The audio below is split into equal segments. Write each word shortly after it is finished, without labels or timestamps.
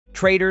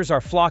traders are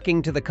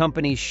flocking to the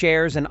company's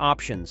shares and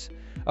options.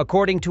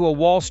 According to a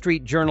Wall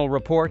Street Journal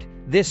report,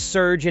 this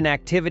surge in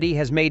activity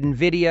has made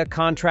Nvidia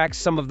contracts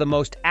some of the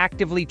most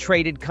actively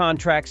traded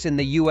contracts in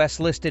the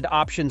US-listed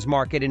options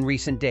market in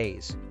recent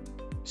days.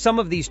 Some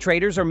of these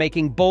traders are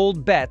making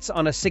bold bets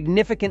on a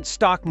significant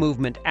stock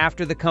movement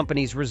after the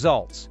company's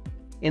results.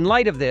 In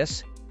light of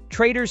this,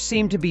 traders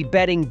seem to be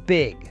betting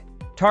big,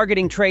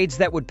 targeting trades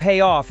that would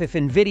pay off if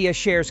Nvidia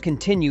shares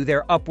continue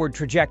their upward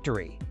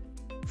trajectory.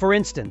 For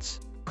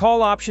instance,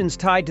 call options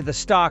tied to the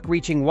stock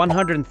reaching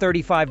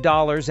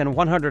 $135 and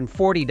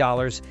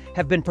 $140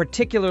 have been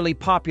particularly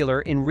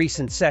popular in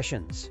recent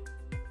sessions.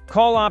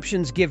 Call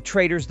options give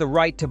traders the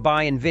right to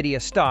buy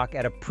Nvidia stock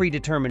at a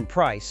predetermined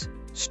price,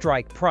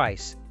 strike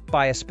price,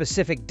 by a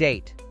specific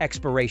date,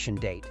 expiration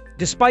date.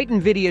 Despite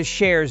Nvidia's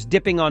shares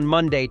dipping on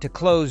Monday to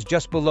close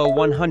just below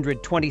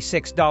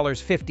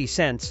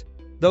 $126.50,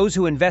 those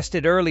who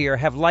invested earlier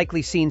have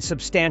likely seen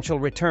substantial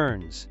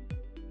returns.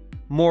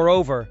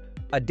 Moreover,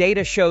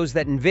 data shows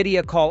that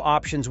Nvidia call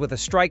options with a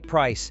strike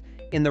price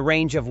in the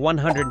range of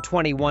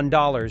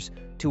 $121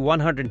 to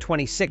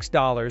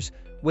 $126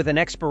 with an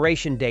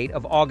expiration date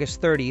of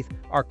August 30th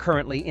are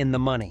currently in the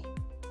money.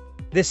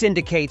 This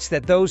indicates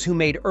that those who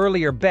made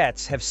earlier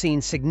bets have seen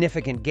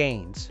significant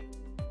gains.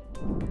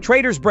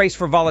 Traders brace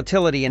for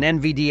volatility in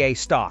NVDA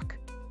stock.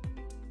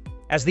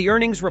 As the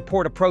earnings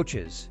report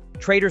approaches,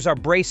 traders are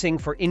bracing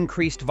for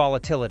increased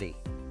volatility.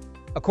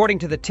 According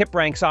to the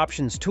TipRanks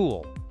options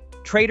tool,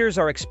 traders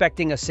are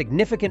expecting a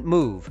significant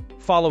move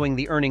following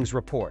the earnings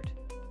report.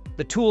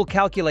 The tool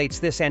calculates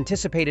this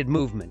anticipated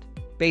movement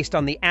based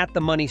on the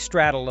at-the-money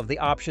straddle of the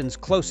options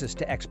closest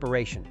to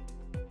expiration.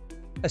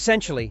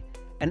 Essentially,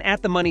 an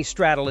at-the-money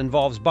straddle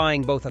involves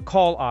buying both a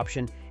call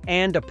option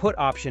and a put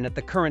option at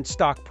the current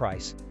stock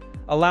price,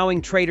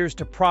 allowing traders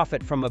to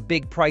profit from a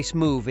big price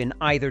move in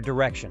either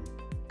direction.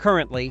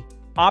 Currently,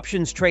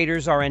 options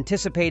traders are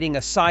anticipating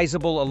a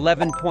sizable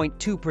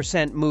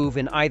 11.2% move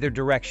in either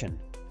direction,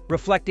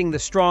 reflecting the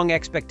strong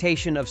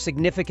expectation of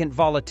significant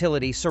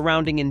volatility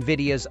surrounding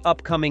Nvidia's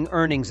upcoming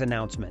earnings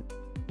announcement.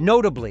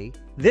 Notably,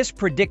 this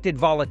predicted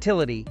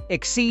volatility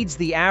exceeds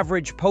the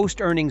average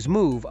post-earnings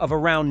move of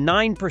around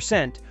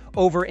 9%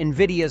 over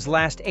Nvidia's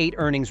last 8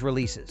 earnings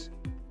releases.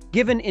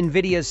 Given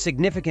Nvidia's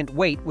significant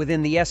weight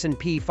within the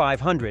S&P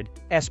 500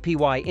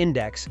 (SPY)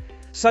 index,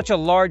 such a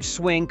large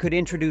swing could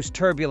introduce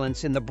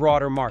turbulence in the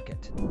broader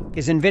market.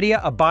 Is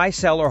Nvidia a buy,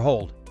 sell, or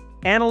hold?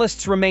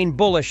 Analysts remain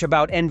bullish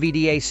about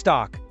NVDA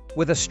stock,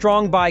 with a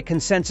strong buy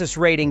consensus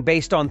rating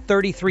based on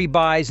 33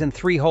 buys and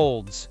 3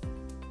 holds.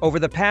 Over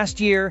the past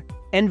year,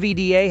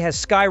 NVDA has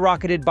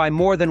skyrocketed by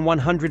more than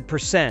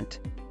 100%,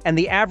 and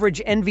the average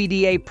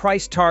NVDA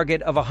price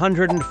target of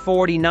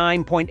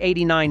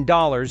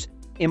 $149.89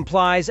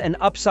 implies an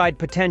upside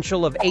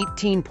potential of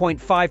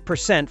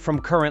 18.5%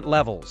 from current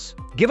levels.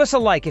 Give us a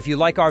like if you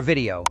like our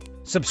video,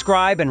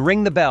 subscribe and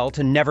ring the bell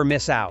to never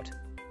miss out.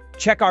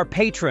 Check our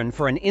Patreon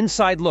for an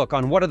inside look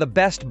on what are the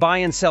best buy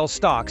and sell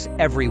stocks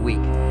every week.